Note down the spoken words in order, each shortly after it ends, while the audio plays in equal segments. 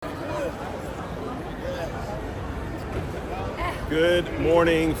Good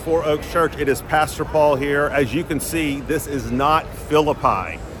morning, Four Oaks Church. It is Pastor Paul here. As you can see, this is not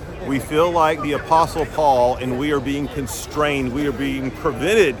Philippi. We feel like the Apostle Paul, and we are being constrained. We are being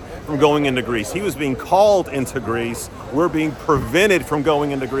prevented from going into Greece. He was being called into Greece. We're being prevented from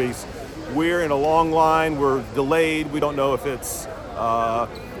going into Greece. We're in a long line. We're delayed. We don't know if it's a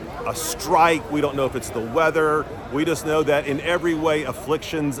strike. We don't know if it's the weather. We just know that in every way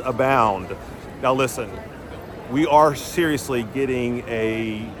afflictions abound. Now listen, we are seriously getting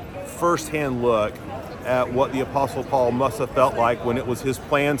a first-hand look at what the Apostle Paul must have felt like when it was his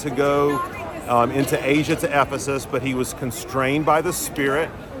plan to go into Asia to Ephesus, but he was constrained by the Spirit.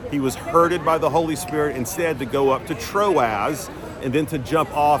 He was herded by the Holy Spirit instead to go up to Troas and then to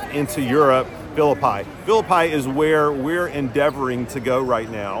jump off into Europe, Philippi. Philippi is where we're endeavoring to go right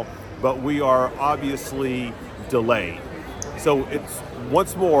now, but we are obviously delayed. So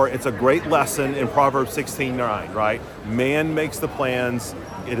once more, it's a great lesson in Proverbs 16:9, right? Man makes the plans.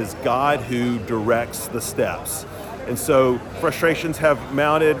 It is God who directs the steps. And so frustrations have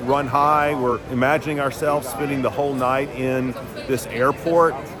mounted, run high. We're imagining ourselves spending the whole night in this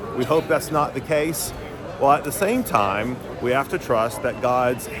airport. We hope that's not the case. Well, at the same time, we have to trust that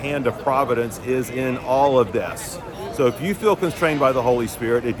God's hand of providence is in all of this. So if you feel constrained by the Holy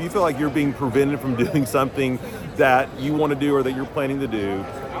Spirit, if you feel like you're being prevented from doing something that you want to do or that you're planning to do,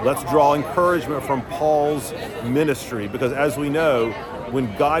 let's draw encouragement from Paul's ministry, because as we know,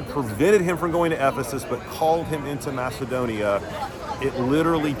 when God prevented him from going to Ephesus but called him into Macedonia, it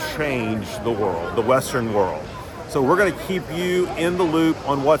literally changed the world, the Western world. So we're going to keep you in the loop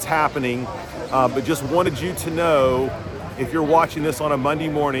on what's happening, but just wanted you to know, if you're watching this on a Monday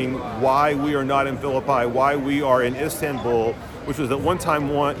morning, why we are not in Philippi, why we are in Istanbul, which was at one time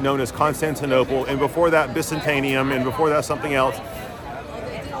known as Constantinople, and before that Byzantium, and before that something else.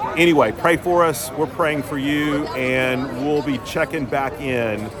 Anyway, pray for us. We're praying for you, and we'll be checking back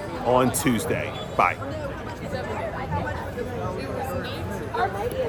in on Tuesday. Bye.